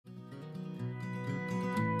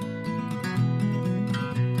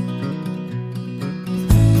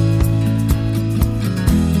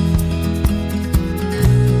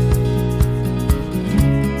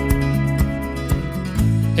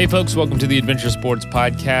Hey folks, welcome to the Adventure Sports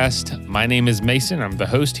Podcast. My name is Mason. I'm the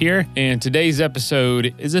host here. And today's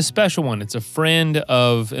episode is a special one. It's a friend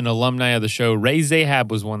of an alumni of the show. Ray Zahab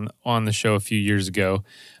was on the show a few years ago,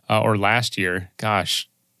 or last year. Gosh,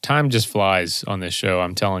 time just flies on this show,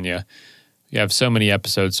 I'm telling you. We have so many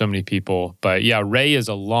episodes, so many people. But yeah, Ray is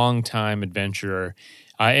a longtime adventurer.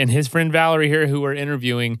 And his friend Valerie here, who we're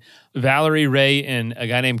interviewing, Valerie, Ray, and a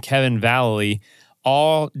guy named Kevin Vallely,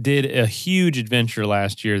 all did a huge adventure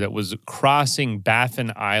last year that was crossing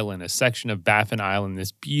Baffin Island, a section of Baffin Island,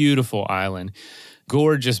 this beautiful island,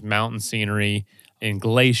 gorgeous mountain scenery and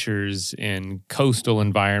glaciers and coastal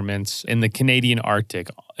environments in the Canadian Arctic.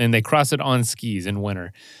 And they cross it on skis in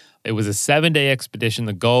winter. It was a 7-day expedition.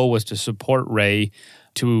 The goal was to support Ray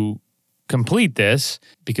to complete this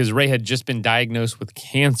because Ray had just been diagnosed with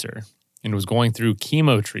cancer and was going through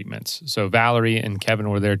chemo treatments. So Valerie and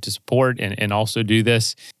Kevin were there to support and also do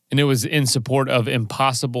this. And it was in support of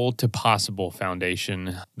Impossible to Possible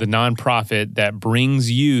Foundation, the nonprofit that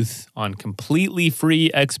brings youth on completely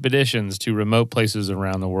free expeditions to remote places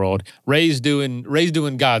around the world. Ray's doing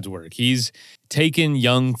God's work. He's taken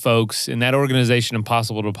young folks, and that organization,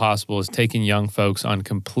 Impossible to Possible, is taking young folks on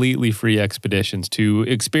completely free expeditions to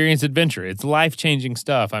experience adventure. It's life-changing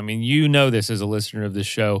stuff. I mean, you know this as a listener of this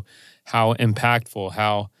show, how impactful,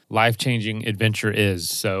 how life-changing adventure is.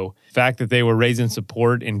 So the fact that they were raising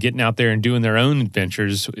support and getting out there and doing their own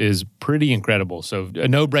adventures is pretty incredible. So a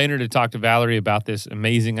no-brainer to talk to Valerie about this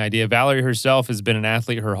amazing idea. Valerie herself has been an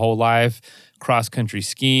athlete her whole life, cross-country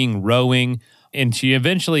skiing, rowing, and she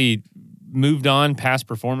eventually moved on past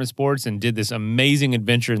performance sports and did this amazing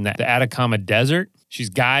adventure in the Atacama Desert. She's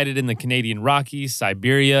guided in the Canadian Rockies,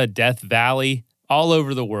 Siberia, Death Valley, all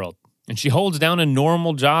over the world. And she holds down a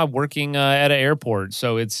normal job working at an airport.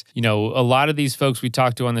 So it's, a lot of these folks we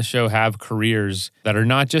talk to on the show have careers that are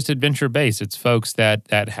not just adventure-based. It's folks that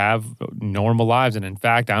have normal lives. And in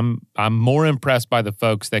fact, I'm more impressed by the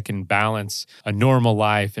folks that can balance a normal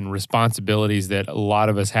life and responsibilities that a lot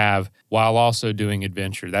of us have while also doing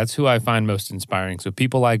adventure. That's who I find most inspiring. So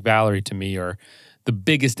people like Valerie, to me, are the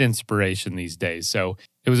biggest inspiration these days. So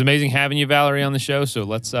it was amazing having you, Valerie, on the show. So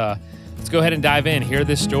let's go ahead and dive in, hear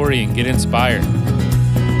this story, and get inspired.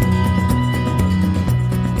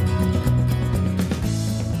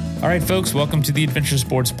 All right, folks, welcome to the Adventure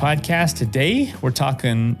Sports Podcast. Today, we're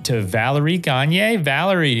talking to Valerie Gagne.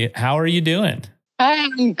 Valerie, how are you doing? Hi,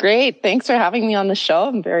 I'm great. Thanks for having me on the show.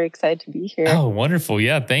 I'm very excited to be here. Oh, wonderful.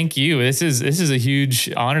 Yeah, thank you. This is a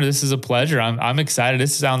huge honor. This is a pleasure. I'm excited.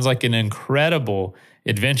 This sounds like an incredible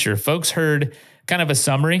adventure. Folks heard kind of a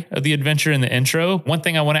summary of the adventure in the intro. One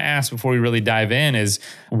thing I want to ask before we really dive in is,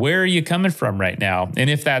 where are you coming from right now? And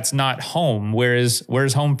if that's not home,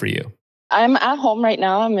 where's home for you? I'm at home right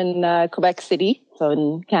now. I'm in Quebec City, so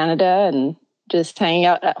in Canada, and just hanging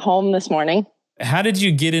out at home this morning. How did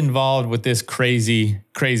you get involved with this crazy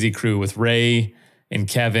crew with Ray and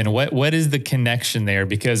Kevin? What is the connection there?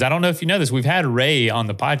 Because I don't know if you know this, we've had Ray on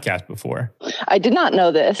the podcast before. I did not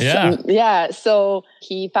know this. Yeah. So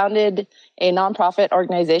he founded a nonprofit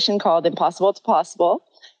organization called Impossible to Possible.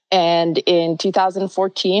 And in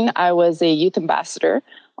 2014, I was a youth ambassador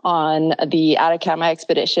on the Atacama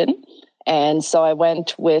expedition. And so I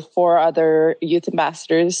went with 4 other youth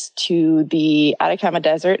ambassadors to the Atacama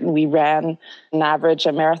Desert, and we ran an average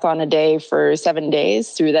a marathon a day for 7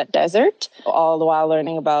 days through that desert, all the while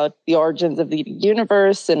learning about the origins of the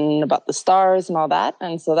universe and about the stars and all that.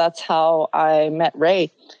 And so that's how I met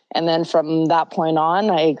Ray. And then from that point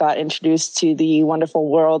on, I got introduced to the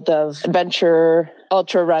wonderful world of adventure,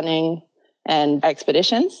 ultra running, and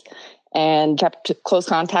expeditions, and kept close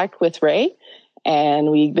contact with Ray. And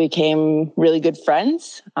we became really good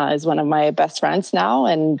friends. He's one of my best friends now.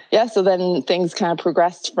 And yeah, so then things kind of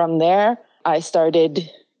progressed from there. I started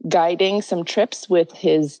guiding some trips with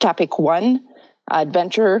his Capic One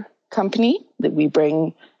adventure company that we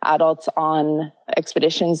bring adults on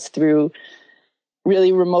expeditions through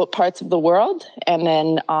really remote parts of the world. And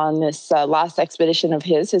then on this last expedition of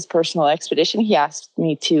his personal expedition, he asked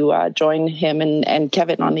me to join him and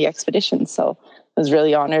Kevin on the expedition. So I was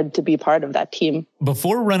really honored to be part of that team.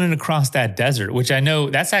 Before running across that desert, which I know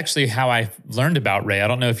that's actually how I learned about Ray. I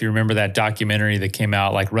don't know if you remember that documentary that came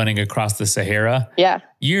out, like Running Across the Sahara. Yeah.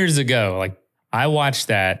 Years ago, like I watched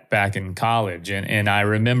that back in college, and I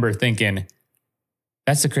remember thinking,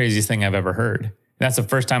 that's the craziest thing I've ever heard. That's the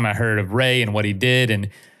first time I heard of Ray and what he did. And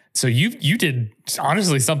so you did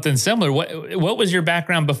honestly something similar. What was your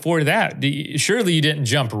background before that? Surely you didn't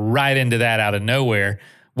jump right into that out of nowhere.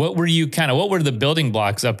 What were the building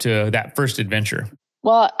blocks up to that first adventure?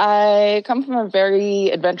 Well, I come from a very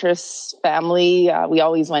adventurous family. We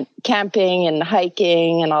always went camping and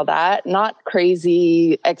hiking and all that. Not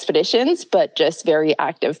crazy expeditions, but just very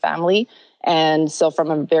active family. And so from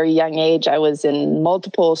a very young age, I was in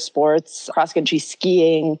multiple sports, cross-country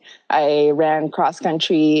skiing. I ran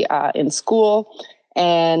cross-country in school.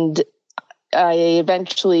 And I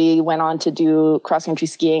eventually went on to do cross-country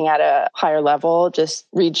skiing at a higher level, just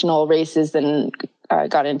regional races, then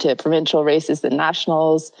got into provincial races, then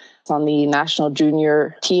nationals. On the national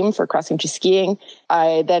junior team for cross-country skiing.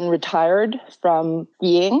 I then retired from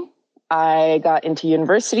skiing. I got into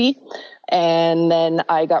university, and then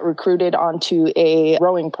I got recruited onto a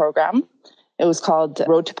rowing program. It was called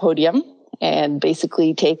Road to Podium, and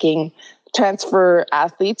basically taking transfer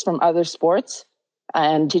athletes from other sports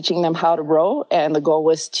and teaching them how to row. And the goal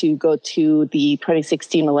was to go to the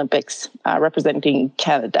 2016 Olympics representing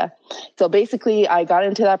Canada. So basically, I got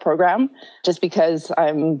into that program just because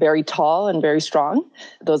I'm very tall and very strong.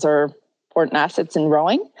 Those are important assets in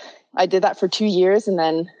rowing. I did that for 2 years, and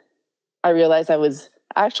then I realized I was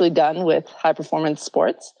actually done with high performance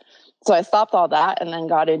sports. So I stopped all that and then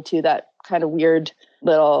got into that kind of weird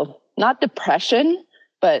little, not depression,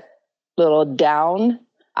 but little down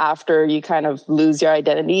after you kind of lose your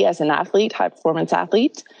identity as an athlete, high performance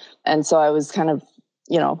athlete. And so I was kind of,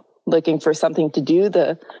 looking for something to do.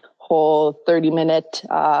 The whole 30-minute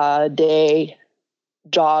day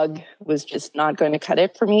jog was just not going to cut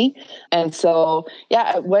it for me. And so,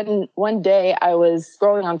 when one day I was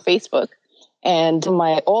scrolling on Facebook, and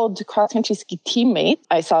my old cross-country ski teammate,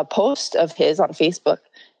 I saw a post of his on Facebook,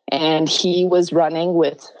 and he was running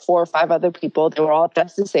with 4 or 5 other people. They were all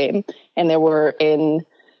dressed the same, and they were in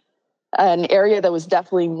an area that was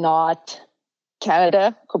definitely not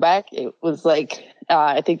Canada, Quebec. It was like,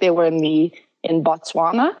 I think they were in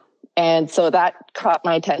Botswana. And so that caught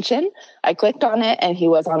my attention. I clicked on it, and he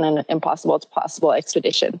was on an impossible to possible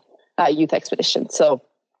expedition, youth expedition. So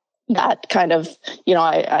that kind of,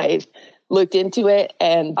 I looked into it,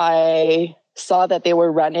 and I saw that they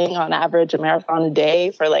were running on average a marathon a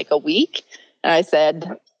day for like a week. And I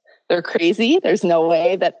said, they're crazy. There's no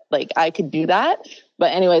way that I could do that.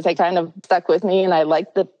 But anyways, I kind of stuck with me, and I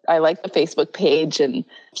liked the Facebook page. And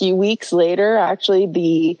a few weeks later,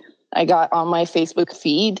 actually, I got on my Facebook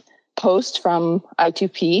feed post from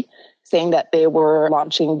I2P saying that they were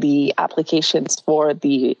launching the applications for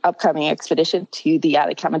the upcoming expedition to the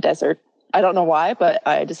Atacama Desert. I don't know why, but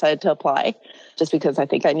I decided to apply just because I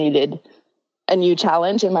think I needed a new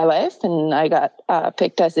challenge in my life. And I got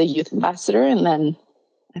picked as a youth ambassador. And then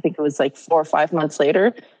I think it was like 4 or 5 months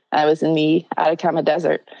later, I was in the Atacama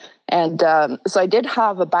Desert. And so I did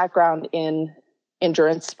have a background in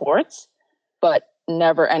endurance sports, but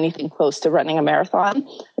never anything close to running a marathon.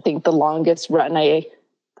 I think the longest run I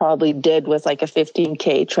probably did was like a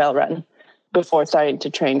 15K trail run before starting to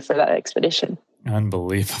train for that expedition.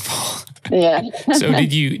 Unbelievable. Yeah. So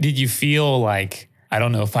did you feel like, I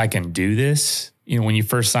don't know if I can do this, when you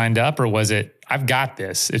first signed up, or was it, I've got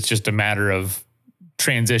this, it's just a matter of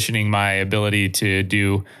transitioning my ability to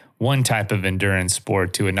do one type of endurance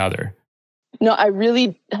sport to another? No, I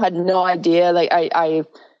really had no idea. I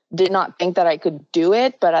did not think that I could do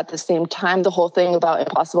it, but at the same time, the whole thing about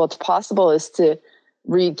impossible to possible is to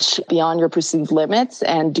reach beyond your perceived limits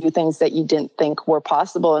and do things that you didn't think were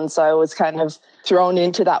possible. And so I was kind of thrown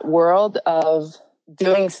into that world of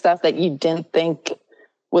doing stuff that you didn't think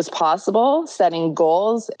was possible, setting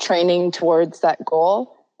goals, training towards that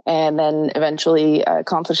goal, and then eventually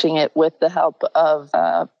accomplishing it with the help of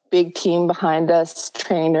a big team behind us,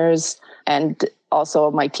 trainers, and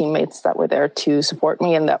also my teammates that were there to support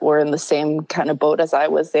me and that were in the same kind of boat as I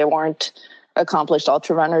was. They weren't accomplished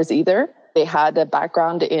ultra runners either. They had a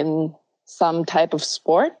background in some type of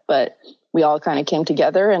sport, but we all kind of came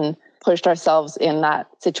together and pushed ourselves in that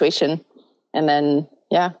situation. And then,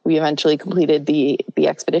 we eventually completed the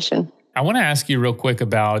expedition. I want to ask you real quick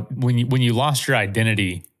about when you lost your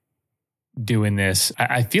identity doing this.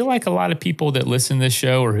 I feel like a lot of people that listen to this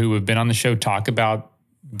show or who have been on the show talk about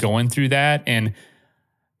going through that. And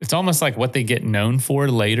it's almost like what they get known for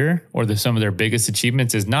later, or some of their biggest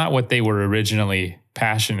achievements, is not what they were originally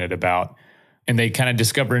passionate about. And they kind of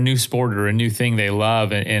discover a new sport or a new thing they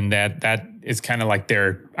love, and that is kind of like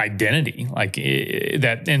their identity,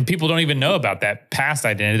 and people don't even know about that past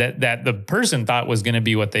identity that the person thought was going to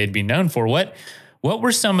be what they'd be known for. What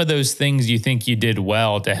were some of those things you think you did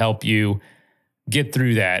well to help you get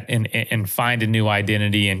through that and find a new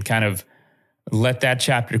identity and kind of let that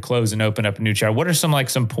chapter close and open up a new chapter? What are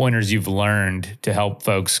some pointers you've learned to help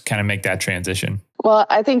folks kind of make that transition? Well,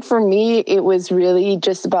 I think for me, it was really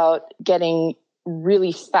just about getting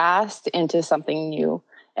really fast into something new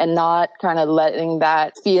and not kind of letting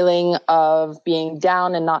that feeling of being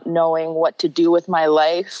down and not knowing what to do with my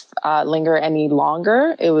life linger any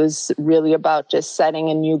longer. It was really about just setting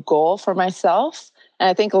a new goal for myself. And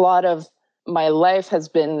I think a lot of my life has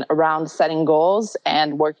been around setting goals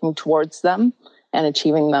and working towards them and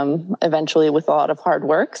achieving them eventually with a lot of hard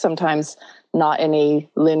work, sometimes not in a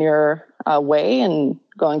linear way and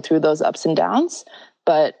going through those ups and downs.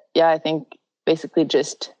 But yeah, I think basically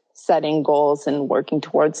just setting goals and working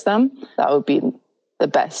towards them, that would be the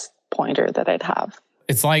best pointer that I'd have.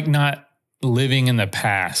 It's like not living in the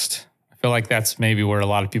past. I feel like that's maybe where a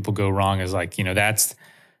lot of people go wrong, is like,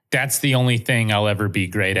 that's the only thing I'll ever be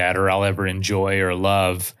great at or I'll ever enjoy or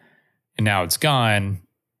love. And now it's gone.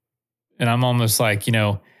 And I'm almost like,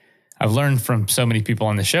 I've learned from so many people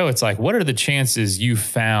on the show, it's like, what are the chances you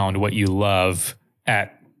found what you love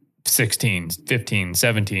at 16, 15,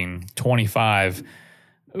 17, 25,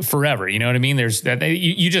 forever? You know what I mean? There's that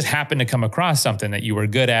you just happen to come across something that you were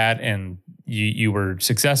good at and you were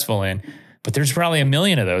successful in, but there's probably a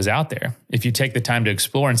million of those out there if you take the time to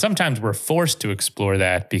explore. And sometimes we're forced to explore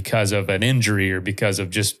that because of an injury or because of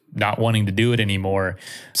just not wanting to do it anymore.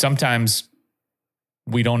 Sometimes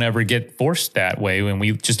we don't ever get forced that way when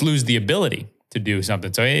we just lose the ability to do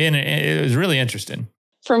something. So it was really interesting.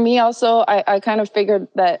 For me also, I kind of figured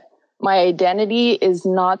that my identity is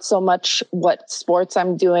not so much what sports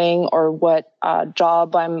I'm doing or what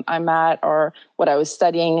job I'm at or what I was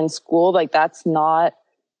studying in school. Like, that's not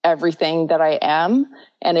everything that I am.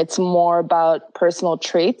 And it's more about personal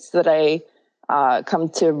traits that I come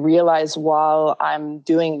to realize while I'm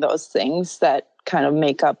doing those things that kind of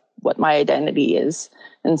make up what my identity is.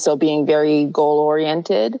 And so being very goal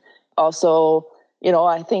oriented. Also,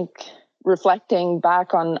 I think reflecting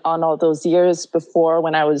back on all those years before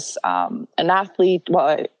when I was an athlete, well,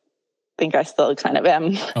 I think I still kind of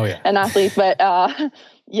am an athlete, but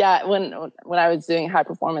yeah, when I was doing high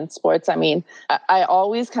performance sports, I mean, I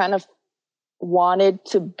always kind of wanted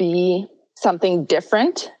to be something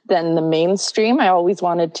different than the mainstream. I always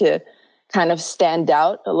wanted to kind of stand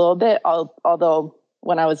out a little bit, although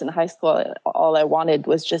when I was in high school, all I wanted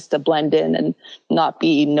was just to blend in and not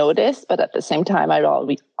be noticed. But at the same time, I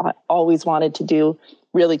always wanted to do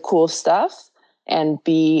really cool stuff and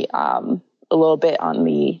be a little bit on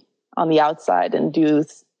the outside and do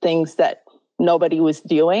things that nobody was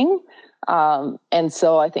doing. And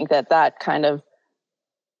so I think that kind of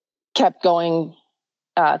kept going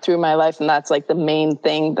through my life. And that's like the main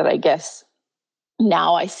thing that I guess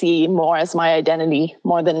now I see more as my identity,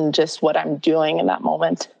 more than just what I'm doing in that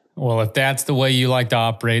moment. Well, if that's the way you like to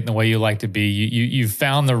operate and the way you like to be, you've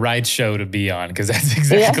found the right show to be on, because that's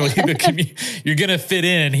exactly you're going to fit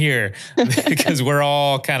in here because we're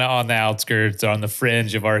all kind of on the outskirts, on the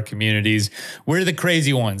fringe of our communities. We're the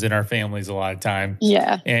crazy ones in our families a lot of time.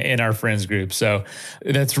 Yeah. In our friends group. So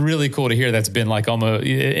that's really cool to hear. That's been like almost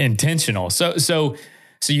intentional. So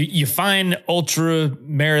you find ultra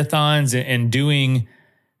marathons and doing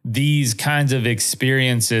these kinds of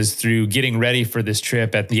experiences through getting ready for this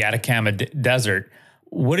trip at the Atacama Desert.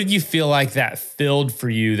 What did you feel like that filled for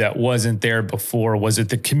you that wasn't there before? Was it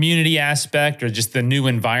the community aspect or just the new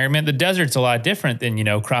environment? The desert's a lot different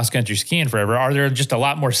than, cross-country skiing forever. Are there just a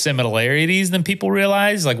lot more similarities than people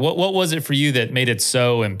realize? Like, what was it for you that made it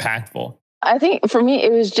so impactful? I think for me,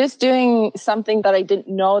 it was just doing something that I didn't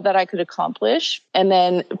know that I could accomplish. And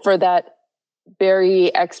then for that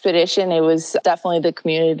very expedition, it was definitely the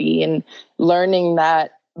community and learning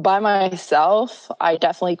that by myself, I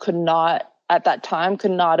definitely could not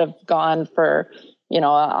have gone for,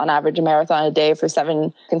 on average a marathon a day for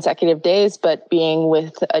 7 consecutive days, but being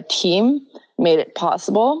with a team made it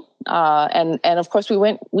possible. And of course we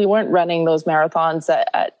weren't running those marathons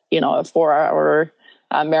at a 4-hour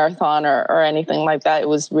marathon or anything like that. It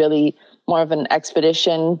was really more of an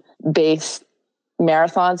expedition based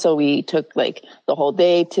marathon. So we took like the whole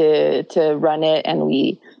day to run it, and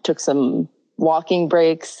we took some walking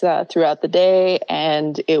breaks throughout the day.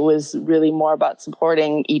 And it was really more about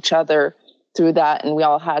supporting each other through that. And we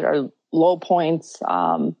all had our low points,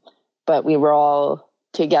 but we were all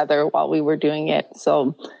together while we were doing it.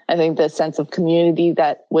 So I think the sense of community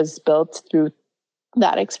that was built through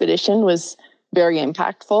that expedition was very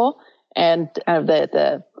impactful. And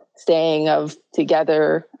the saying of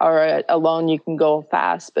together or alone you can go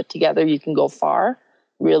fast, but together you can go far.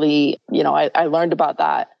 Really, I learned about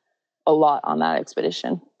that a lot on that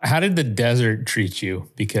expedition. How did the desert treat you?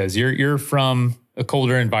 Because you're from a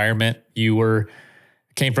colder environment. You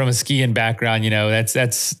came from a skiing background.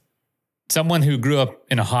 That's someone who grew up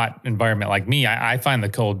in a hot environment like me. I find the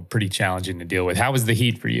cold pretty challenging to deal with. How was the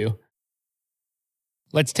heat for you?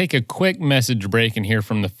 Let's take a quick message break and hear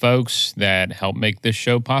from the folks that help make this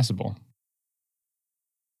show possible.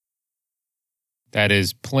 That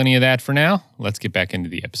is plenty of that for now. Let's get back into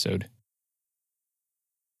the episode.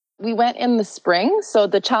 We went in the spring, so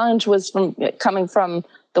the challenge was coming from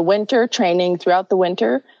the winter, training throughout the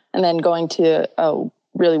winter, and then going to a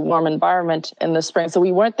really warm environment in the spring. So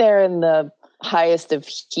we weren't there in the highest of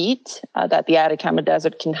heat that the Atacama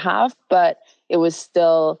Desert can have, but it was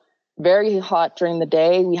still very hot during the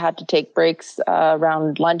day. We had to take breaks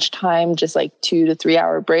around lunchtime, just like 2 to 3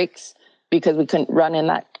 hour breaks, because we couldn't run in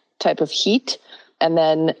that type of heat. And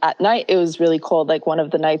then at night, it was really cold. Like one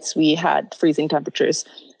of the nights we had freezing temperatures.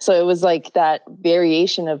 So it was like that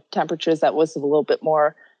variation of temperatures that was a little bit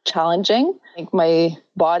more challenging. I think my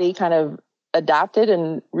body kind of adapted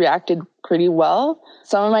and reacted pretty well.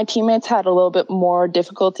 Some of my teammates had a little bit more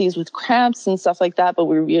difficulties with cramps and stuff like that, but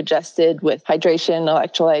we readjusted with hydration,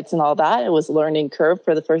 electrolytes, and all that. It was a learning curve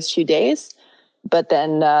for the first few days, but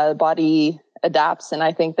then the body adapts. And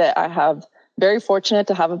I think that I have very fortunate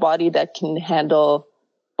to have a body that can handle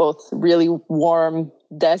both really warm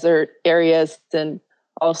desert areas and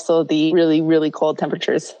also the really, really cold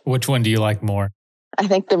temperatures. Which one do you like more? I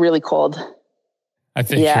think the really cold. I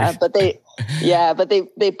think but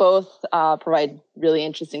they both provide really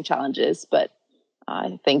interesting challenges. But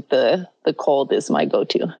I think the cold is my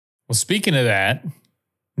go-to. Well, speaking of that,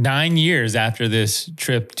 9 years after this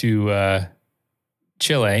trip to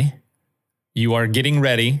Chile, you are getting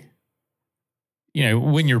ready. You know,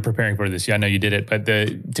 when you're preparing for this, I know you did it, but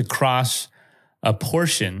to cross a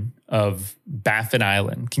portion of Baffin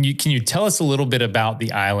Island. Can you tell us a little bit about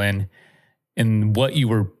the island and what you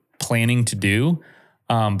were planning to do?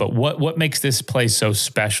 But what makes this place so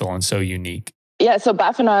special and so unique? Yeah, so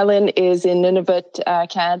Baffin Island is in Nunavut,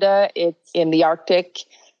 Canada. It's in the Arctic.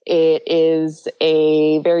 It is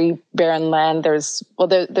a very barren land. There's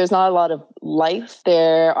not a lot of life.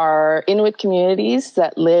 There are Inuit communities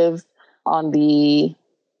that live on the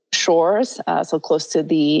shores, so close to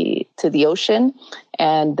the ocean,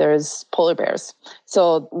 and there's polar bears.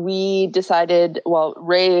 So we decided,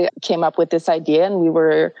 Ray came up with this idea, and we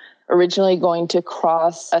were originally going to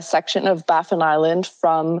cross a section of Baffin Island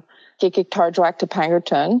from Kikik-Tarjuak to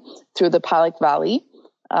Pangertung through the Palik Valley.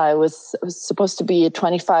 It was supposed to be a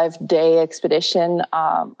 25-day expedition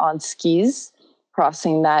on skis,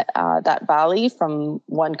 crossing that valley from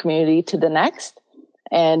one community to the next.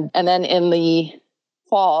 And then in the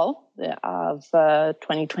fall of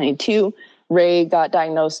 2022, Ray got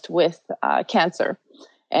diagnosed with cancer.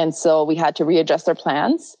 And so we had to readjust our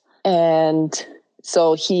plans. And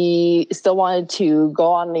so he still wanted to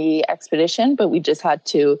go on the expedition, but we just had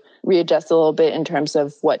to readjust a little bit in terms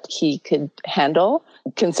of what he could handle,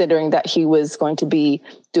 considering that he was going to be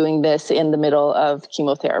doing this in the middle of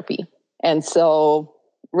chemotherapy. And so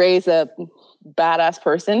Ray's a badass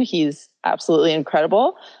person. He's absolutely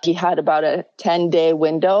incredible. He had about a 10-day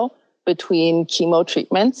window between chemo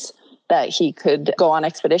treatments that he could go on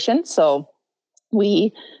expedition. So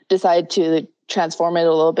we decided to transform it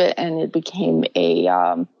a little bit, and it became a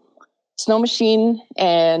snow machine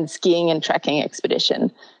and skiing and trekking expedition.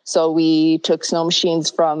 So we took snow machines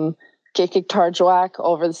from Kikik-Tarjuak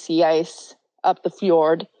over the sea ice up the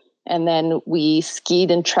fjord, and then we skied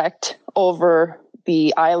and trekked over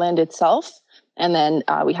the island itself. And then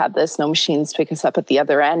we had the snow machines pick us up at the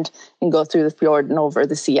other end and go through the fjord and over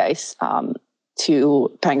the sea ice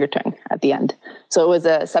to Pangertung at the end. So it was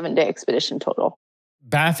a 7-day expedition total.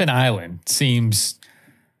 Baffin Island seems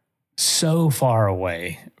so far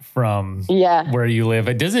away from where you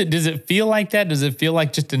live. Does it feel like that? Does it feel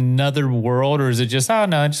like just another world, or is it just, oh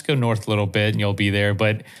no, just go north a little bit and you'll be there?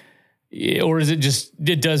 But, or is it just,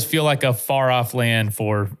 it does feel like a far off land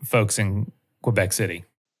for folks in Quebec City?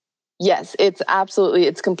 Yes,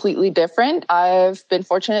 it's completely different. I've been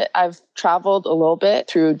fortunate. I've traveled a little bit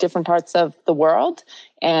through different parts of the world,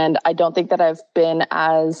 and I don't think that I've been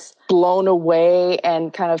as blown away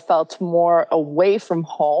and kind of felt more away from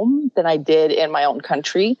home than I did in my own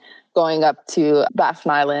country going up to Baffin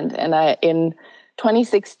Island. And in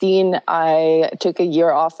 2016, I took a year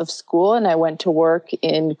off of school and I went to work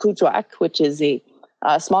in Kuujjuaq, which is a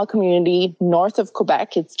small community north of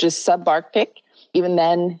Quebec. It's just subarctic. Even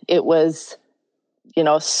then, it was,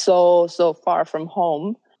 so far from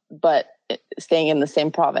home, but staying in the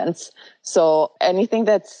same province. So anything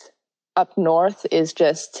that's up north is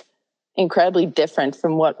just incredibly different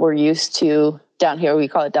from what we're used to down here. We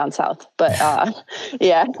call it down south, but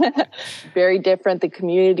very different. The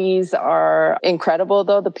communities are incredible,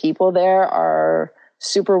 though. The people there are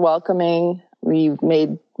super welcoming. We've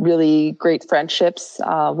made really great friendships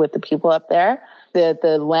with the people up there.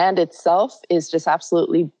 The land itself is just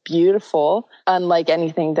absolutely beautiful, unlike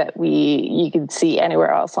anything that you could see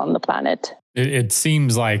anywhere else on the planet. It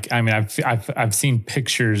seems like, I mean, I've seen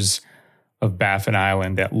pictures of Baffin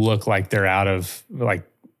Island that look like they're out of like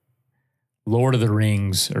Lord of the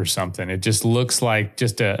Rings or something. It just looks like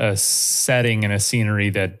just a setting and a scenery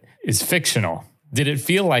that is fictional. Did it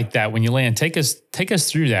feel like that when you land? Take us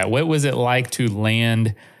through that. What was it like to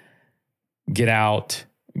land, get out,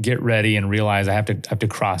 get ready, and realize I have to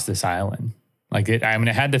cross this island? Like it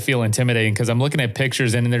had to feel intimidating because I'm looking at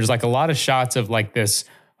pictures and there's like a lot of shots of like this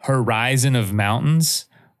horizon of mountains.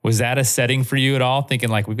 Was that a setting for you at all? Thinking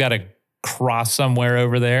like we've got to cross somewhere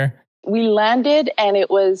over there? We landed and it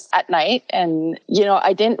was at night, and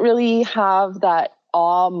I didn't really have that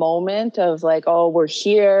awe moment of like, oh, we're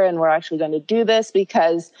here and we're actually going to do this,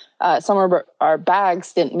 because some of our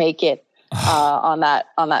bags didn't make it on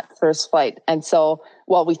that first flight. And so,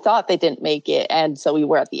 well, we thought they didn't make it, and so we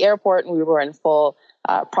were at the airport and we were in full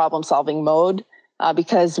problem solving mode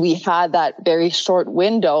because we had that very short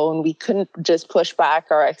window and we couldn't just push back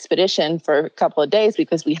our expedition for a couple of days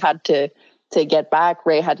because we had to get back.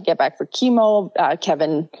 Ray had to get back for chemo.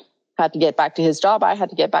 Kevin had to get back to his job. I had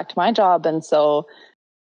to get back to my job. And so,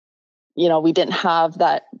 we didn't have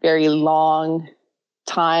that very long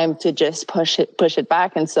time to just push it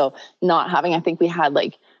back. And so I think we had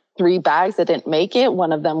like 3 bags that didn't make it.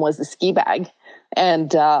 One of them was the ski bag.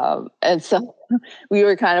 And so we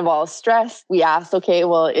were kind of all stressed. We asked, okay,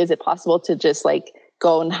 well, is it possible to just like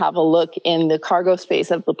go and have a look in the cargo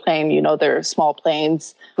space of the plane? There are small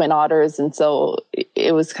planes, Twin Otters. And so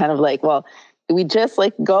it was kind of like, well, we just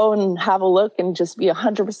like go and have a look and just be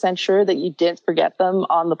 100% sure that you didn't forget them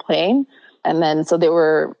on the plane. And then, so they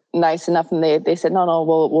were nice enough and they said, no,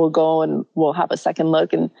 we'll go and we'll have a second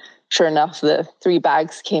look. And sure enough, the 3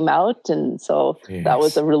 bags came out. And so That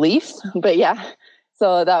was a relief. But yeah,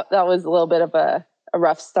 so that was a little bit of a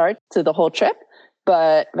rough start to the whole trip.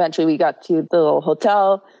 But eventually we got to the little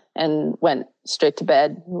hotel and went straight to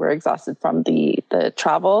bed. We were exhausted from the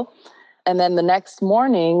travel. And then the next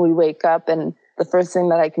morning we wake up and the first thing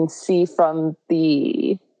that I can see from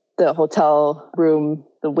the hotel room,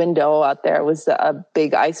 the window out there, was a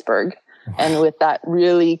big iceberg. And with that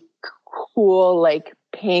really cool, like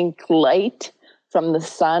pink light from the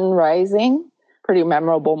sun rising, pretty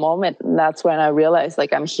memorable moment. And that's when I realized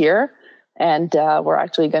like I'm here and we're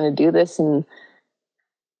actually going to do this. And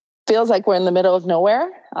feels like we're in the middle of nowhere,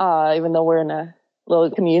 even though we're in a little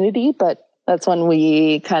community. But that's when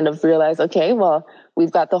we kind of realized, okay, well,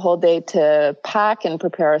 we've got the whole day to pack and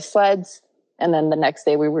prepare our sleds. And then the next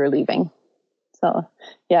day we were leaving. So,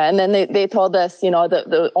 yeah. And then they told us,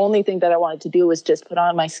 the only thing that I wanted to do was just put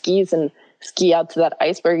on my skis and ski out to that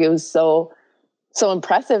iceberg. It was so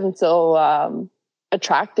impressive and so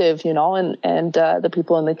attractive, and the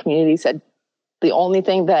people in the community said the only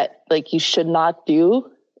thing that like you should not do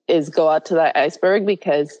is go out to that iceberg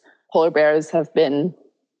because polar bears have been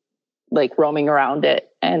like roaming around it.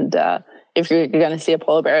 And if you're going to see a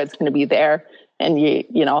polar bear, it's going to be there. And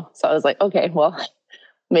so I was like, okay, well,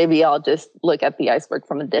 maybe I'll just look at the iceberg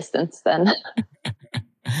from a distance then.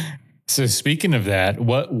 So speaking of that,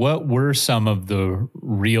 what were some of the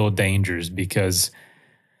real dangers? Because,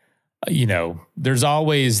 there's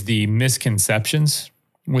always the misconceptions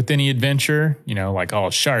with any adventure, like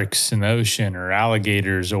sharks in the ocean or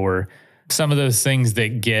alligators or some of those things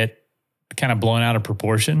that get kind of blown out of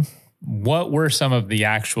proportion. What were some of the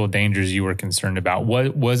actual dangers you were concerned about?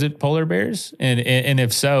 What was it, polar bears? And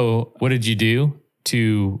if so, what did you do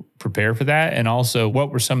to prepare for that? And also,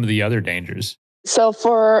 what were some of the other dangers? So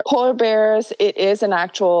for polar bears, it is an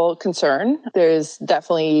actual concern. There's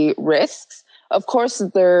definitely risks. Of course,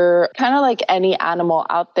 they're kind of like any animal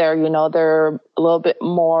out there, they're a little bit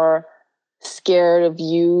more scared of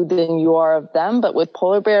you than you are of them. But with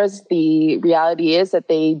polar bears, the reality is that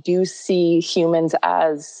they do see humans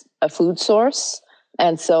as a food source.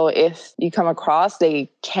 And so if you come across, they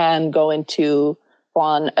can go into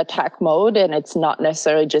full-on attack mode, and it's not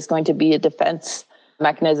necessarily just going to be a defense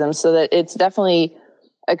mechanism. So that it's definitely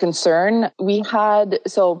a concern.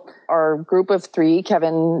 So our group of 3,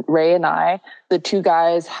 Kevin, Ray, and I, the 2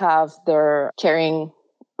 guys have their carrying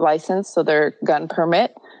license, so their gun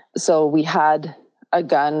permit. So we had a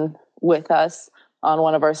gun with us on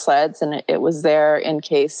one of our sleds, and it was there in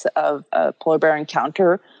case of a polar bear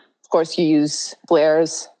encounter. Of course, you use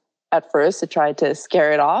flares at first to try to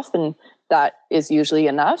scare it off, and that is usually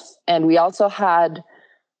enough. And we also had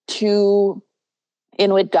 2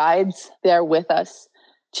 Inuit guides there with us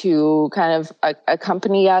to kind of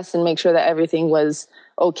accompany us and make sure that everything was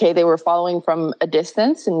okay. They were following from a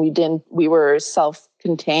distance, and we were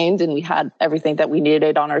self-contained, and we had everything that we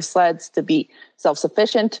needed on our sleds to be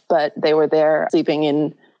self-sufficient, but they were there sleeping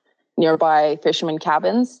in nearby fishermen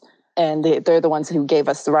cabins. And they're the ones who gave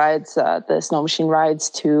us the rides, the snow machine rides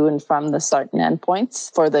to and from the start and end points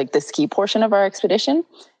for the ski portion of our expedition.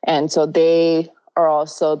 And so they are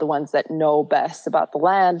also the ones that know best about the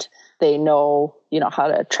land. They know, how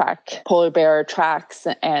to track polar bear tracks,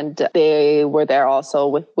 and they were there also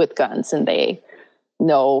with guns, and they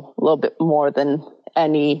know a little bit more than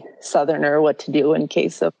any southerner what to do in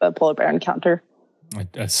case of a polar bear encounter.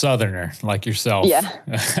 A southerner like yourself. Yeah.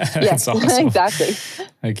 That's awesome. Exactly.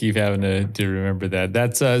 I keep having to remember that.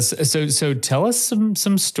 That's so tell us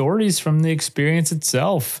some stories from the experience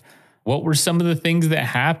itself. What were some of the things that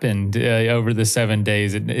happened over the 7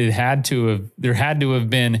 days? There had to have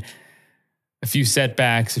been a few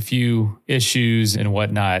setbacks, a few issues and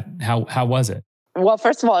whatnot. How was it? Well,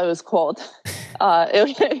 first of all, it was cold.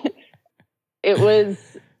 It was,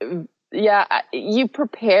 yeah, you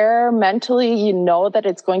prepare mentally, you know that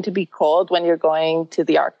it's going to be cold when you're going to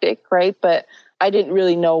the Arctic, right? But I didn't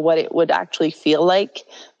really know what it would actually feel like.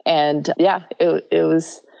 And yeah, it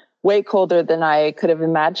was way colder than I could have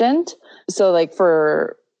imagined. So like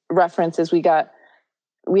for references, we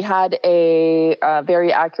had a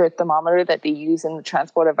very accurate thermometer that they use in the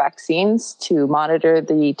transport of vaccines to monitor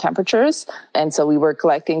the temperatures. And so we were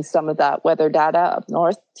collecting some of that weather data up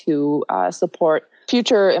north to support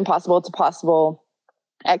future Impossible to Possible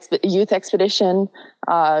youth expedition,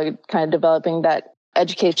 kind of developing that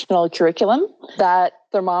educational curriculum. That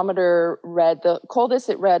thermometer read, the coldest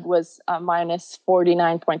it read was minus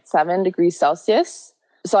 49.7 degrees Celsius.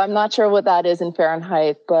 So I'm not sure what that is in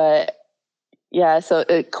Fahrenheit, but yeah, so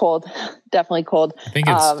cold, definitely cold. I think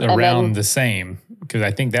it's around the same, because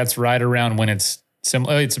I think that's right around when it's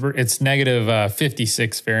similar. It's negative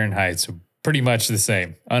 56 Fahrenheit, so pretty much the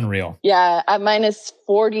same. Unreal. Yeah, at minus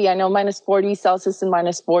 40, I know minus 40 Celsius and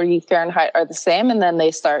minus 40 Fahrenheit are the same, and then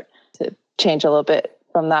they start to change a little bit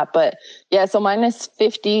from that. But yeah, so minus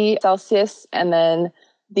 50 Celsius, and then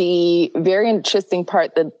the very interesting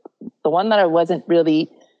part, the one that I wasn't really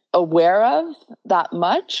aware of that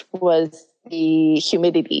much was the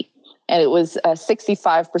humidity, and it was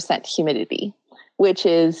 65% humidity, which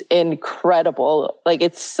is incredible. Like,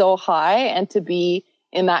 it's so high, and to be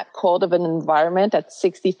in that cold of an environment at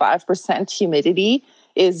 65% humidity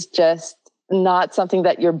is just not something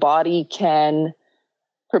that your body can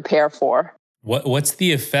prepare for. What's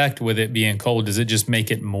the effect with it being cold? Does it just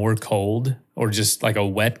make it more cold, or just like a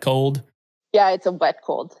wet cold? Yeah, it's a wet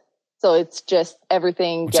cold. So it's just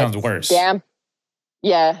everything Which gets sounds worse. Damp.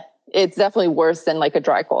 Yeah, it's definitely worse than like a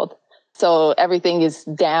dry cold. So everything is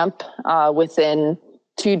damp. Within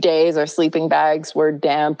 2 days, our sleeping bags were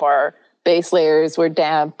damp. Our base layers were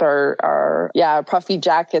damp. Our puffy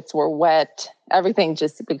jackets were wet. Everything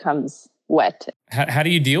just becomes wet. How do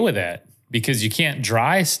you deal with that? Because you can't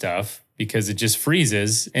dry stuff because it just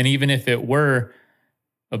freezes. And even if it were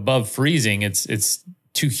above freezing, it's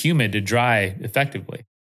too humid to dry effectively.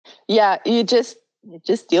 Yeah, you just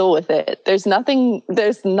deal with it. There's not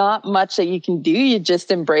much that you can do. You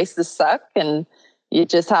just embrace the suck, and you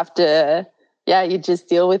just have to, you just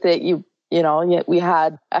deal with it.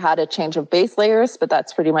 I had a change of base layers, but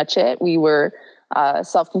that's pretty much it. We were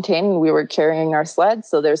self-contained. We were carrying our sled,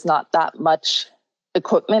 so there's not that much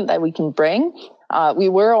equipment that we can bring. We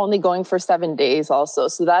were only going for 7 days also,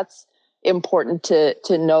 so that's important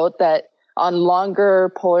to note that on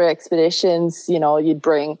longer polar expeditions, you'd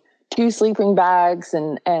bring 2 sleeping bags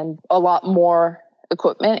and a lot more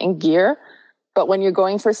equipment and gear. But when you're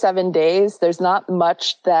going for 7 days, there's not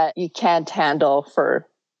much that you can't handle for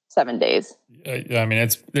 7 days. I mean,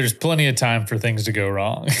 there's plenty of time for things to go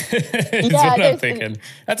wrong. That's what I'm thinking.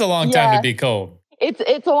 That's a long time to be cold.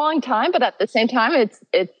 It's a long time, but at the same time, it's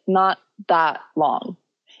not that long.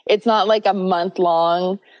 It's not like a month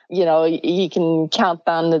long. You can count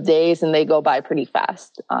down the days and they go by pretty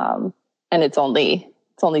fast. And it's only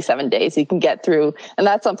 7 days. You can get through, and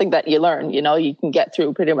that's something that you learn. You can get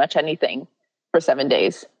through pretty much anything for 7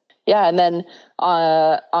 days. Yeah, and then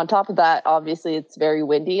on top of that, obviously it's very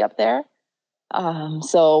windy up there.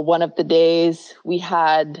 So one of the days we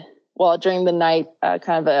had, during the night, kind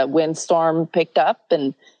of a windstorm picked up,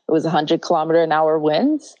 and it was 100-kilometer-an-hour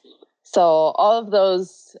winds. So all of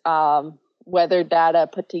those weather data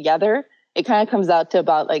put together, it kind of comes out to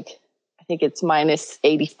about I think it's minus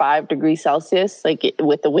 85 degrees Celsius,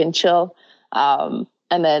 with the wind chill. And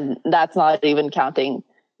then that's not even counting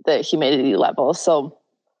the humidity level. So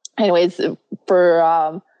anyways,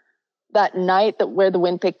 for that night where the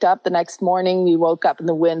wind picked up, the next morning we woke up and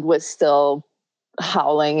the wind was still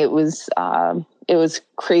howling. It was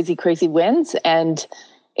crazy, crazy winds. And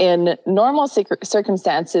in normal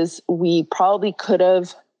circumstances, we probably could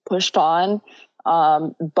have pushed on.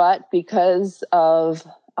 But because of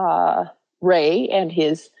Ray and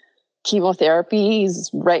his chemotherapy, he's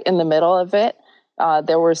right in the middle of it.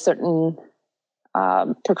 There were certain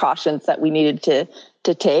precautions that we needed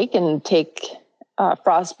to take and take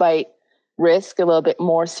frostbite risk a little bit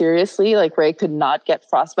more seriously. Like Ray could not get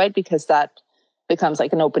frostbite because that becomes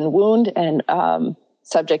like an open wound and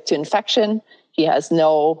subject to infection. He has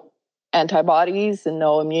no antibodies and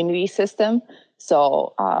no immunity system.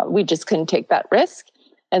 So we just couldn't take that risk.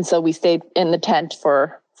 And so we stayed in the tent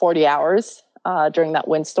for 40 hours during that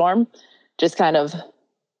windstorm, just kind of,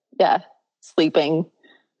 sleeping,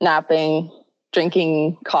 napping,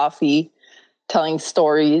 drinking coffee, telling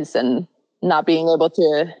stories, and not being able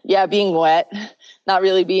to, being wet, not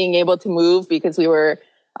really being able to move because we were,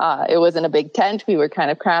 it wasn't a big tent. We were kind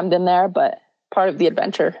of crammed in there, but part of the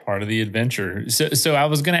adventure. Part of the adventure. So I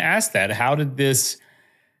was going to ask that. How did this,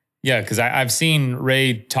 because I've seen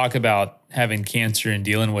Ray talk about having cancer and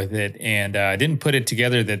dealing with it, and I didn't put it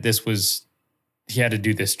together that he had to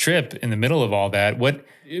do this trip in the middle of all that. What,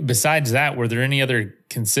 besides that, were there any other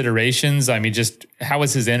considerations? I mean, just how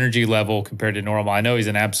was his energy level compared to normal? I know he's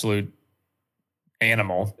an absolute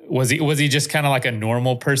animal. Was he just kind of like a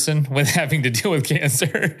normal person with having to deal with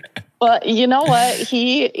cancer? Well, you know what?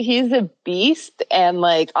 He's a beast. And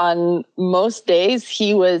like on most days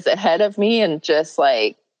he was ahead of me and just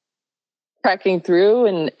like cracking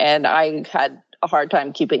through, and I had a hard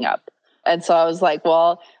time keeping up. And so I was like,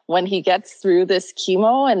 well, when he gets through this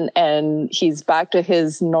chemo and he's back to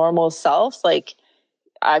his normal self, like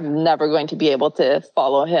I'm never going to be able to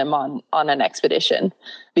follow him on an expedition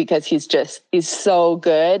because he's so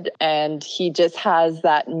good. And he just has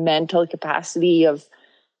that mental capacity of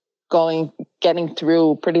getting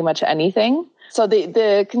through pretty much anything. So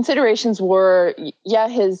the considerations were,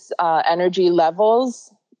 his energy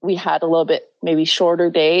levels. We had a little bit maybe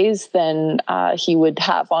shorter days than he would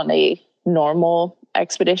have on a normal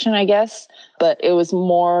expedition, I guess. But it was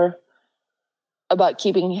more about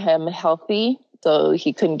keeping him healthy. So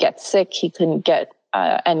he couldn't get sick. He couldn't get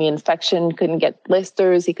any infection, couldn't get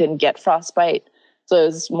blisters. He couldn't get frostbite. So it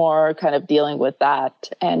was more kind of dealing with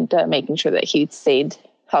that and making sure that he stayed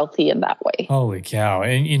healthy in that way. Holy cow.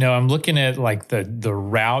 And, I'm looking at like the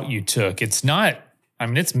route you took. It's not,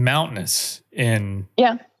 it's mountainous and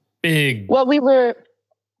big. Well, we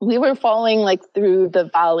were following like through the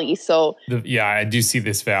valley. So I do see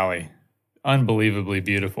this valley. Unbelievably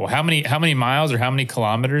beautiful. How many miles or how many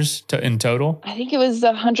kilometers in total? I think it was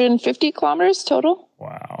 150 kilometers total.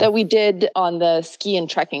 Wow. That we did on the ski and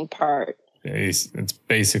trekking part. It's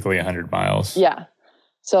basically 100 miles. Yeah.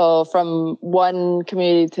 So from one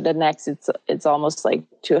community to the next, it's almost like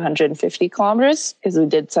 250 kilometers because we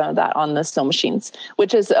did some of that on the snow machines,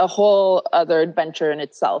 which is a whole other adventure in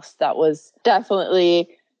itself. That was definitely,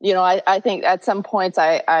 I think at some points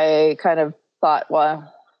I kind of thought,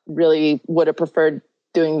 well, really would have preferred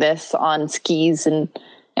doing this on skis and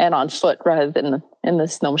on foot rather than in the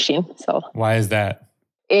snow machine. So why is that?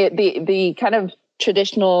 The kind of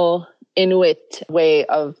traditional Inuit way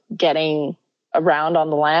of getting around on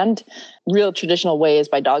the land, real traditional way is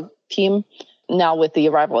by dog team. Now with the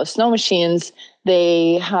arrival of snow machines,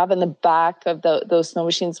 they have in the back of those snow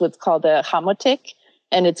machines what's called a hamotik,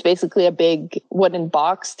 and it's basically a big wooden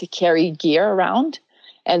box to carry gear around.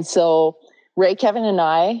 And so Ray, Kevin, and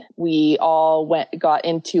I, we all got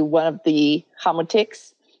into one of the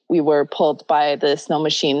hamotiks. We were pulled by the snow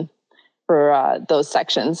machine for those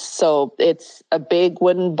sections. So it's a big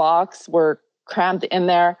wooden box. We're crammed in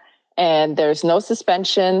there. And there's no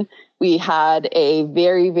suspension. We had a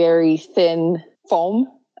very, very thin foam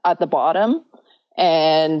at the bottom,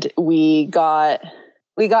 and we got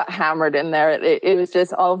hammered in there. It was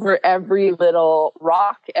just over every little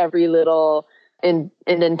rock, every little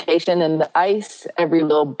indentation in the ice, every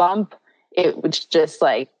little bump. It was just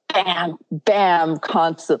like bam, bam,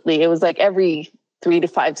 constantly. It was like every 3 to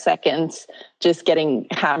 5 seconds, just getting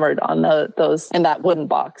hammered on those in that wooden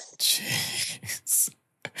box. Jeez.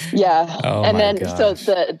 Yeah. Oh, and then gosh. So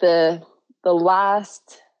the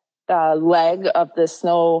last leg of the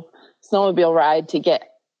snowmobile ride to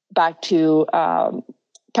get back to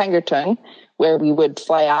Pangertung, where we would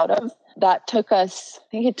fly out of, that took us, I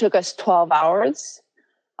think it took us 12 hours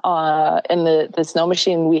in the snow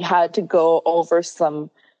machine. We had to go over some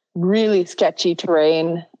really sketchy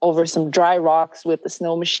terrain, over some dry rocks with the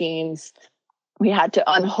snow machines. We had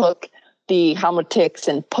to unhook the hamotiks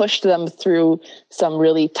and push them through some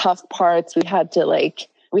really tough parts. We had to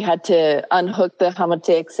unhook the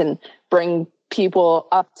hamotiks and bring people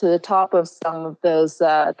up to the top of some of those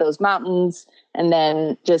mountains, and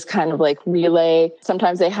then just kind of like relay.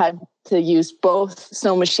 Sometimes they had to use both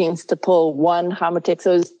snow machines to pull one hamotik.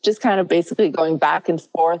 So it was just kind of basically going back and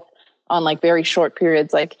forth on like very short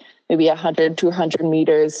periods, like maybe 100, 200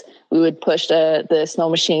 meters. We would push the snow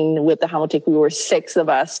machine with the hamotik. We were 6 of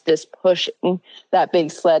us just pushing that big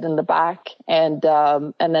sled in the back, and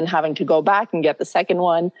then having to go back and get the second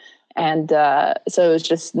one. And so it was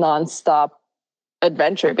just nonstop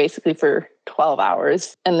adventure basically for 12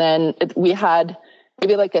 hours. And then we had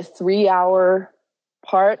maybe like a 3-hour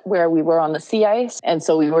part where we were on the sea ice. And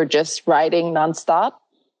so we were just riding nonstop.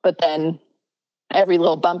 But then every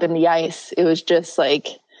little bump in the ice, it was just like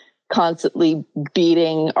constantly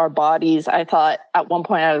beating our bodies. I thought at one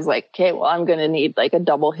point I was like, okay, well, I'm going to need like a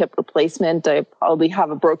double hip replacement. I probably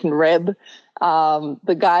have a broken rib.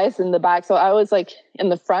 The guys in the back. So I was like in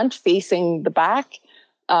the front facing the back.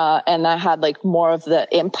 And I had like more of the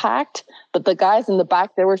impact, but the guys in the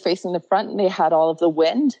back, they were facing the front and they had all of the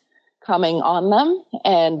wind coming on them.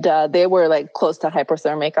 And they were like close to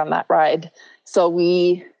hypothermic on that ride. So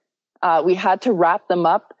we had to wrap them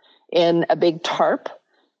up in a big tarp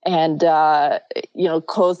and,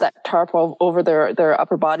 close that tarp over their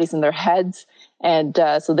upper bodies and their heads. And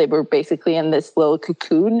so they were basically in this little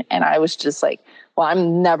cocoon. And I was just like, well,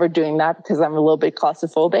 I'm never doing that because I'm a little bit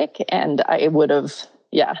claustrophobic. And I would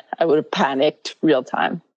have panicked real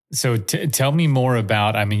time. So tell me more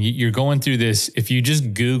about, I mean, you're going through this. If you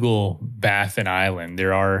just Google Baffin Island,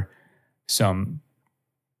 there are some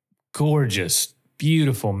gorgeous,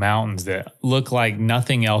 beautiful mountains that look like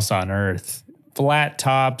nothing else on earth. Flat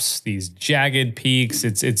tops, these jagged peaks.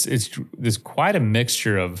 There's quite a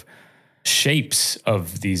mixture of shapes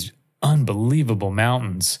of these unbelievable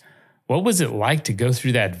mountains. What was it like to go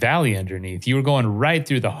through that valley underneath? You were going right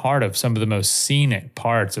through the heart of some of the most scenic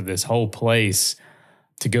parts of this whole place.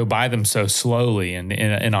 To go by them so slowly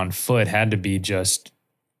and on foot had to be just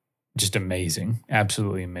amazing,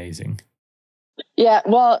 absolutely amazing. Yeah,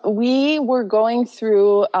 well, we were going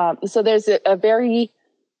through. So there's a very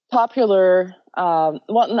popular.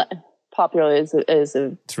 Popular is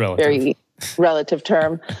a very relative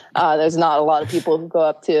term. There's not a lot of people who go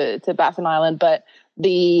up to Baffin Island, but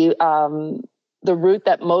the route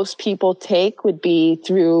that most people take would be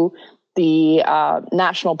through the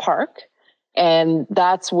national park. And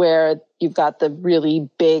that's where you've got the really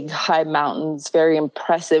big high mountains, very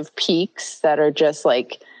impressive peaks that are just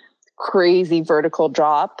like crazy vertical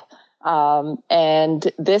drop.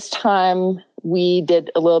 And this time we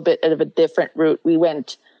did a little bit of a different route. We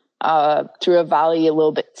went through a valley a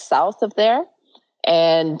little bit south of there.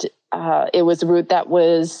 And it was a route that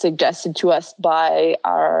was suggested to us by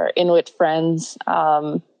our Inuit friends.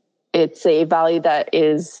 It's a valley that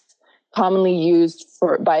is commonly used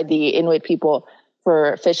by the Inuit people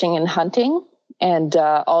for fishing and hunting, and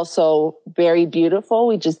also very beautiful.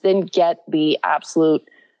 We just didn't get the absolute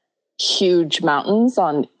huge mountains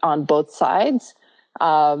on both sides,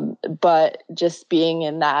 but just being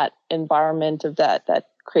in that environment of that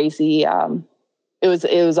crazy, it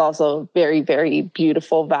was also very, very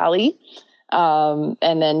beautiful valley. And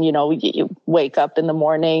then you wake up in the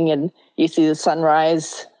morning and you see the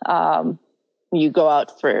sunrise. You go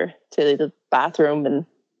out to the bathroom and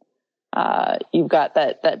you've got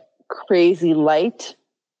that crazy light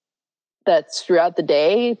that's throughout the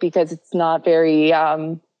day because it's not very,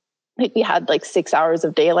 I think we had like 6 hours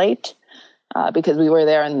of daylight because we were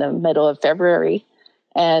there in the middle of February.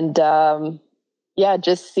 And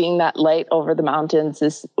just seeing that light over the mountains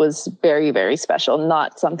was very, very special.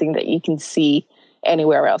 Not something that you can see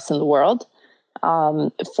anywhere else in the world.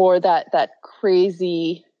 For that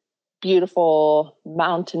crazy, beautiful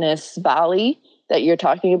mountainous valley that you're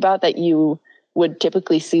talking about that you would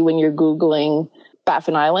typically see when you're Googling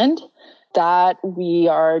Baffin Island, that we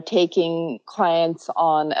are taking clients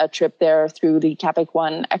on a trip there through the Capic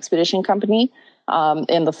One Expedition Company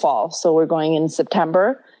in the fall. So we're going in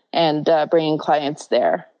September and bringing clients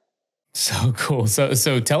there. So cool.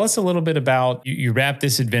 So tell us a little bit about, you wrapped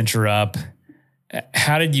this adventure up.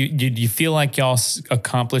 How did you feel like y'all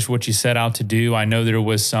accomplished what you set out to do? I know there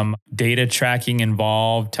was some data tracking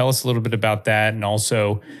involved. Tell us a little bit about that and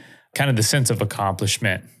also kind of the sense of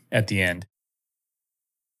accomplishment at the end.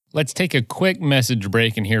 Let's take a quick message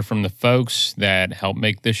break and hear from the folks that help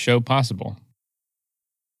make this show possible.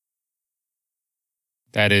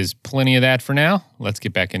 That is plenty of that for now. Let's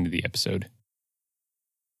get back into the episode.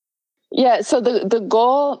 Yeah, so the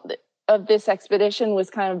goal of this expedition was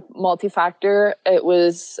kind of multi-factor. It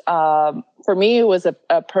was, for me, it was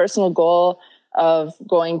a personal goal of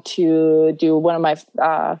going to do one of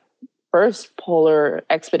my first polar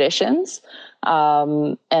expeditions.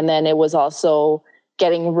 And then it was also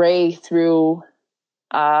getting Ray through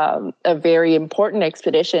a very important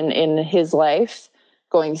expedition in his life,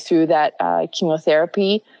 going through that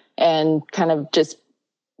chemotherapy, and kind of just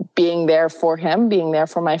being there for him, being there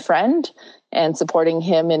for my friend, and supporting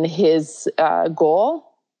him in his goal.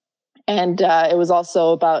 And it was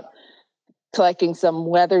also about collecting some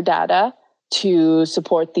weather data to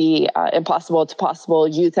support the Impossible to Possible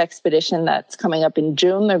youth expedition that's coming up in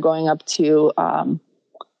June. They're going up to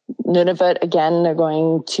Nunavut again. They're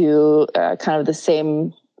going to kind of the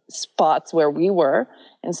same spots where we were.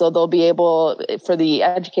 And so they'll be able, for the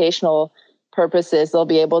educational purposes, they'll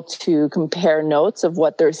be able to compare notes of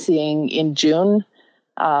what they're seeing in June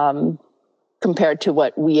compared to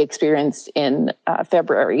what we experienced in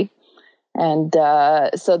February. And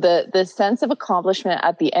so the sense of accomplishment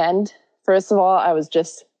at the end, first of all, I was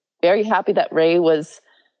just very happy that Ray was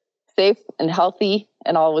safe and healthy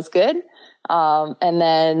and all was good. And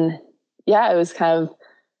then, it was kind of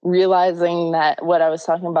realizing that what I was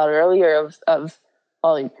talking about earlier of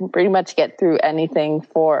well, you can pretty much get through anything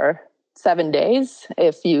for 7 days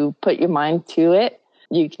if you put your mind to it.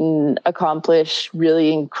 You can accomplish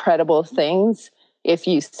really incredible things if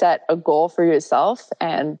you set a goal for yourself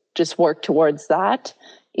and just work towards that,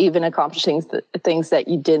 even accomplishing things that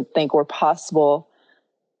you didn't think were possible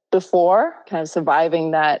before, kind of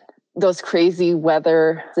surviving those crazy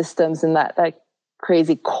weather systems and that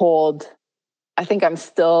crazy cold. I think I'm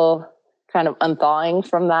still kind of unthawing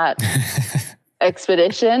from that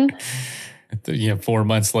expedition. 4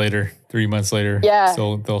 months later, 3 months later. Yeah.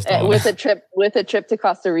 Still with a trip to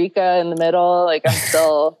Costa Rica in the middle. Like I'm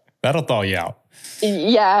still that'll thaw you out.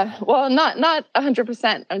 Yeah. Well, not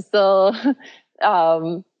 100%. I'm still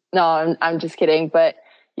no, I'm just kidding. But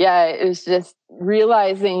yeah, it was just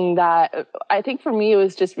realizing that, I think for me, it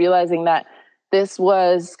was just realizing that this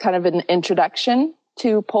was kind of an introduction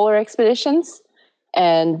to polar expeditions,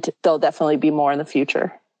 and there'll definitely be more in the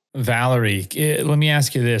future. Valerie, let me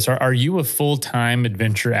ask you this. Are you a full-time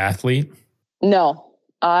adventure athlete? No,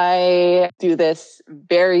 I do this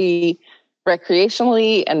very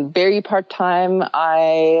recreationally and very part-time.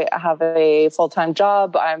 I have a full-time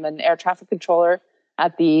job. I'm an air traffic controller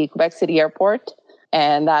at the Quebec City Airport,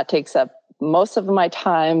 and that takes up most of my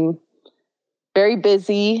time. Very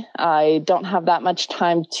busy. I don't have that much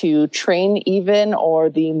time to train even, or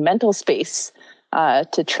the mental space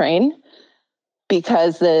to train,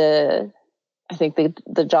 because I think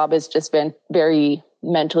the job has just been very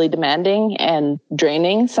mentally demanding and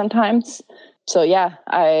draining sometimes. So yeah,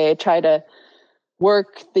 I try to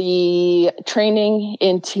work the training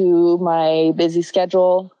into my busy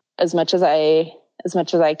schedule as much as I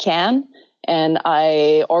can, and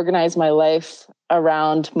I organize my life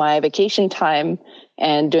around my vacation time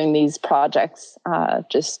and doing these projects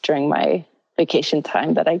just during my vacation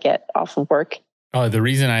time that I get off of work. Oh, the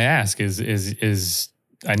reason I ask is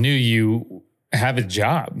I knew you have a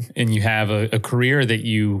job and you have a career that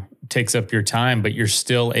you takes up your time, but you're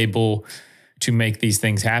still able to make these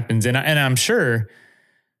things happen. And I'm sure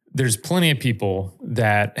there's plenty of people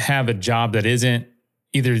that have a job that isn't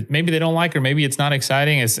either, maybe they don't like, or maybe it's not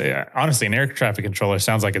exciting. It's honestly, an air traffic controller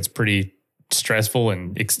sounds like it's pretty stressful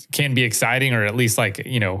and can be exciting, or at least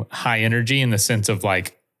high energy in the sense of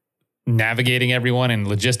navigating everyone and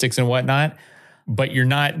logistics and whatnot. But you're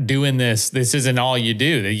not doing this. This isn't all you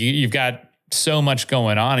do. You've got so much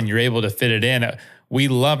going on and you're able to fit it in. We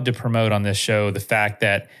love to promote on this show the fact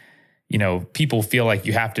that, people feel like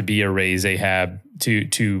you have to be a Ray Zahab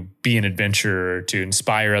to be an adventurer, to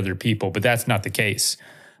inspire other people, but that's not the case.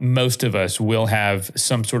 Most of us will have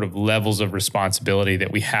some sort of levels of responsibility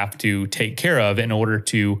that we have to take care of in order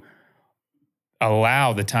to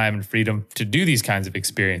allow the time and freedom to do these kinds of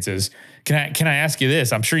experiences. Can I ask you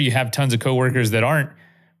this? I'm sure you have tons of coworkers that aren't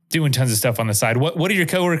doing tons of stuff on the side. What do your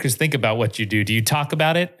coworkers think about what you do? Do you talk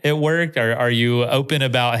about it at work? Or are you open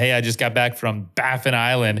about, hey, I just got back from Baffin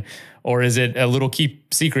Island? Or is it a little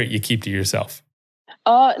secret you keep to yourself?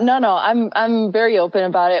 No. I'm very open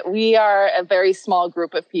about it. We are a very small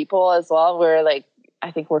group of people as well. I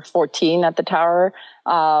think we're 14 at the tower.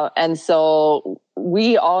 And so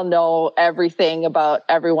we all know everything about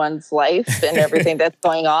everyone's life and everything that's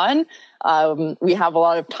going on. We have a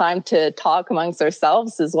lot of time to talk amongst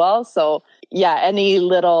ourselves as well. So yeah, any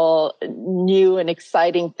little new and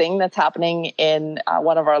exciting thing that's happening in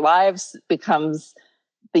one of our lives becomes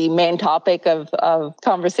the main topic of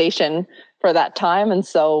conversation for that time. And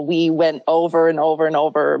so we went over and over and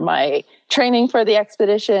over my training for the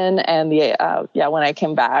expedition and when I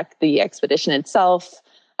came back, the expedition itself.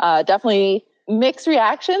 Definitely mixed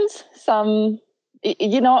reactions. Some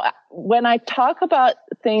When I talk about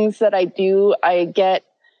things that I do, I get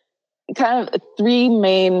kind of three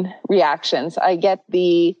main reactions. I get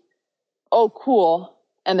the, oh, cool,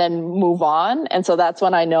 and then move on. And so that's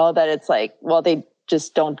when I know that it's like, well, they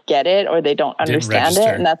just don't get it or they don't understand it.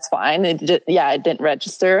 And that's fine. It didn't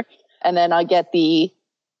register. And then I get the,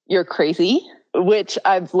 you're crazy, which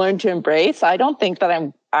I've learned to embrace. I don't think that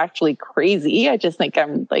I'm actually crazy. I just think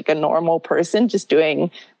I'm like a normal person just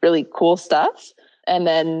doing really cool stuff. And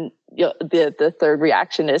then the third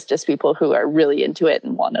reaction is just people who are really into it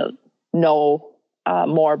and want to know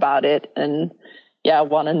more about it, and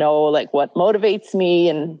want to know like what motivates me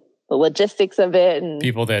and the logistics of it. And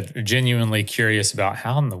people that are genuinely curious about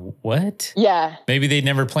how in the what? Yeah. Maybe they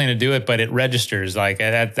never plan to do it, but it registers. Like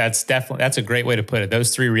that's a great way to put it.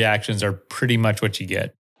 Those three reactions are pretty much what you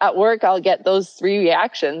get. At work, I'll get those three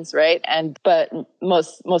reactions, right? But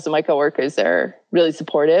most of my coworkers are really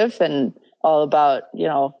supportive and all about,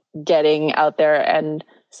 getting out there and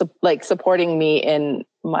supporting me in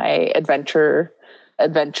my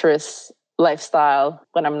adventurous lifestyle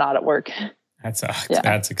when I'm not at work. That's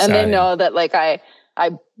exciting. And they know that like I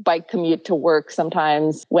bike commute to work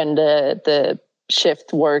sometimes when the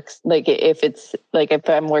shift works. Like if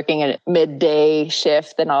I'm working a midday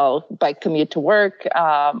shift, then I'll bike commute to work,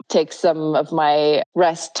 take some of my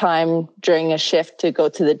rest time during a shift to go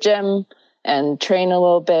to the gym and train a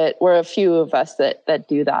little bit. We're a few of us that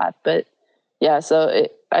do that. But so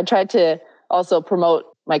I try to also promote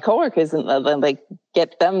my coworkers and like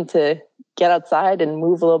get them to get outside and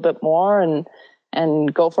move a little bit more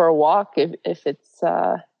and go for a walk if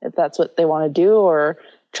that's what they want to do, or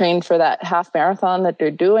train for that half marathon that they're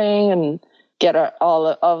doing, and get all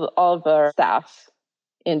of our staff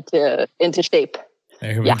into shape.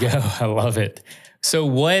 There we go. I love it. So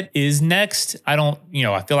what is next? I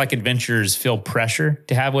feel like adventurers feel pressure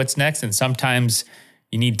to have what's next. And sometimes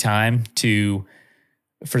you need time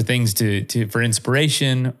for things for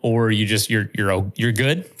inspiration, or you're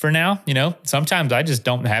good for now. Sometimes I just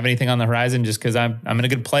don't have anything on the horizon just because I'm in a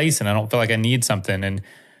good place and I don't feel like I need something, and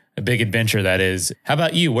a big adventure that is. How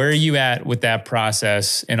about you? Where are you at with that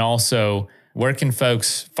process? And also, where can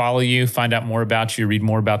folks follow you, find out more about you, read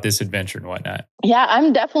more about this adventure and whatnot? Yeah,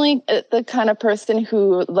 I'm definitely the kind of person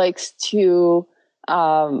who likes to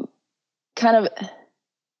kind of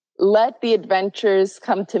let the adventures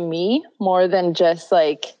come to me more than just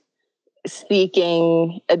like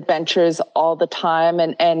seeking adventures all the time.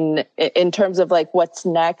 And in terms of like what's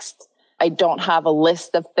next, I don't have a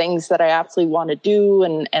list of things that I absolutely want to do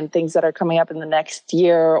and things that are coming up in the next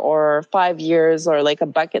year or 5 years or like a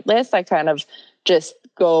bucket list. I kind of just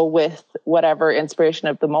go with whatever inspiration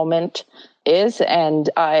of the moment is.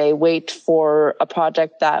 And I wait for a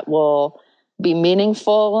project that will be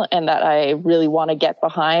meaningful and that I really want to get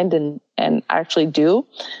behind and actually do.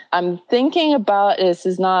 I'm thinking about, this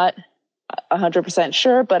is not 100%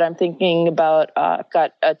 sure, but I'm thinking about, I've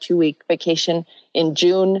got a 2-week vacation in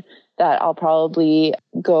June that I'll probably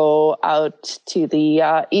go out to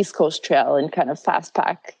the East Coast Trail and kind of fast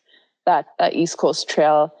pack that East Coast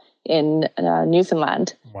Trail in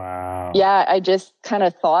Newfoundland. Wow. Yeah, I just kind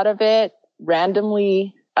of thought of it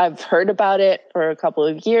randomly. I've heard about it for a couple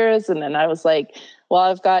of years, and then I was like, well,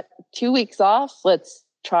 I've got 2 weeks off. Let's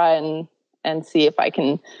try and see if I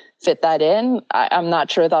can fit that in. I'm not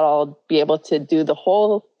sure that I'll be able to do the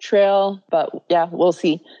whole trail, but yeah, we'll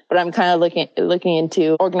see. But I'm kind of looking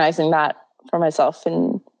into organizing that for myself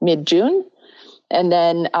in mid-June. And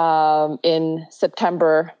then in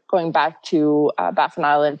September, going back to Baffin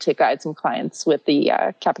Island to guide some clients with the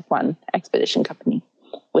Capricorn Expedition Company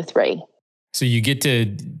with Ray. So you get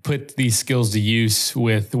to put these skills to use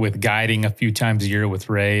with guiding a few times a year with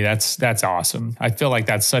Ray. That's awesome. I feel like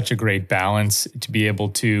that's such a great balance to be able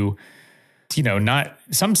to,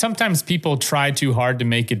 sometimes people try too hard to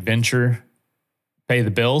make adventure pay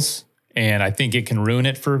the bills, and I think it can ruin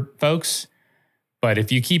it for folks. But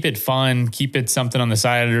if you keep it fun, keep it something on the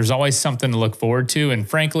side, there's always something to look forward to. And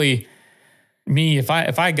frankly, me, if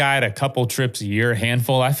I guide a couple trips a year, a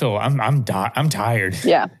handful, I feel I'm tired.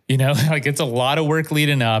 Yeah. Like it's a lot of work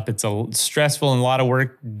leading up. It's stressful and a lot of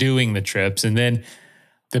work doing the trips. And then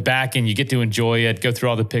the back end, you get to enjoy it, go through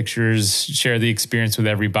all the pictures, share the experience with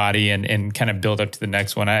everybody and kind of build up to the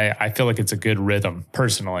next one. I feel like it's a good rhythm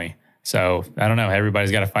personally. So I don't know.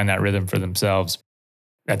 Everybody's got to find that rhythm for themselves.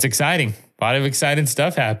 That's exciting. A lot of exciting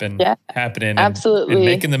stuff happening. Absolutely. And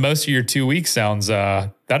making the most of your 2 weeks sounds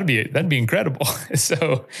that'd be incredible.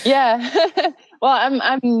 So yeah. Well,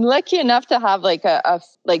 I'm lucky enough to have like a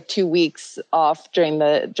 2 weeks off during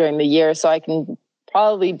the year, so I can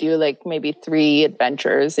probably do like maybe 3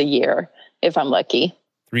 adventures a year if I'm lucky.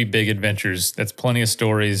 3 big adventures. That's plenty of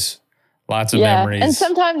stories, lots of memories. And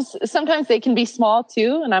sometimes they can be small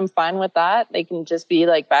too, and I'm fine with that. They can just be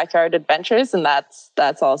like backyard adventures, and that's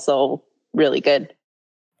also really good.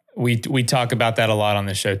 We talk about that a lot on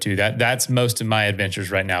the show too. That's most of my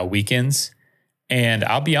adventures right now, weekends. And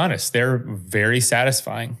I'll be honest, they're very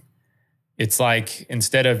satisfying. It's like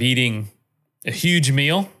instead of eating a huge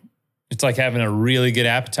meal, it's like having a really good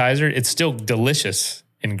appetizer. It's still delicious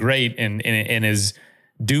and great and is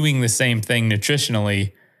doing the same thing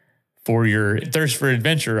nutritionally for your thirst for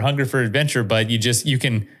adventure, hunger for adventure, but you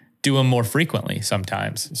can do them more frequently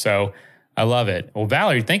sometimes. So I love it. Well,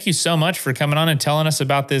 Valerie, thank you so much for coming on and telling us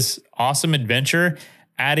about this awesome adventure,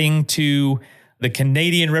 adding to the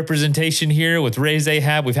Canadian representation here with Raise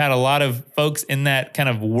Ahab. We've had a lot of folks in that kind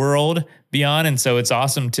of world beyond, and so it's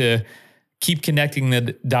awesome to keep connecting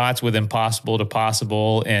the dots with Impossible to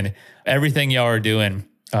Possible and everything y'all are doing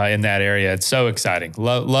in that area. It's so exciting.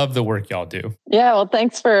 Love the work y'all do. Yeah, well,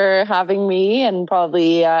 thanks for having me, and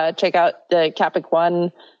probably check out the Capic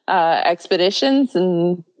One expeditions.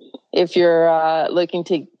 And if you're looking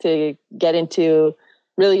to get into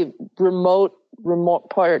really remote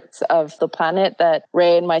parts of the planet that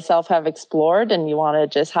Ray and myself have explored, and you want to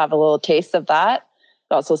just have a little taste of that,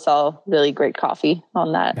 we also sell really great coffee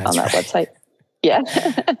on that website. Yeah.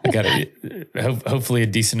 I got hopefully a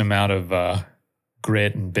decent amount of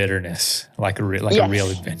grit and bitterness, like a real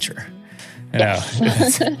adventure.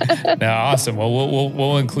 Yes. No, awesome. Well,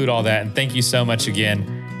 we'll include all that. And thank you so much again.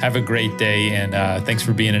 Have a great day, and thanks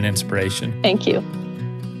for being an inspiration. Thank you.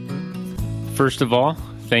 First of all,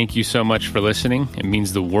 thank you so much for listening. It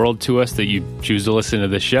means the world to us that you choose to listen to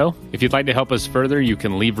the show. If you'd like to help us further, you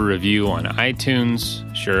can leave a review on iTunes,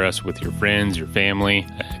 share us with your friends, your family.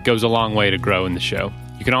 It goes a long way to grow in the show.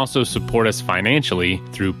 You can also support us financially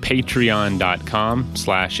through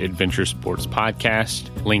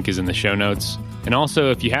patreon.com/adventuresportspodcast. Link is in the show notes. And also,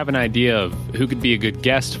 if you have an idea of who could be a good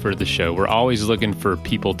guest for the show, we're always looking for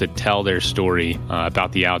people to tell their story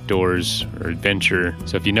about the outdoors or adventure.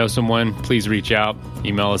 So if you know someone, please reach out.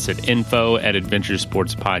 Email us at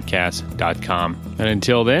info@adventuresportspodcast.com. And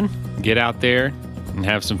until then, get out there and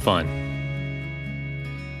have some fun.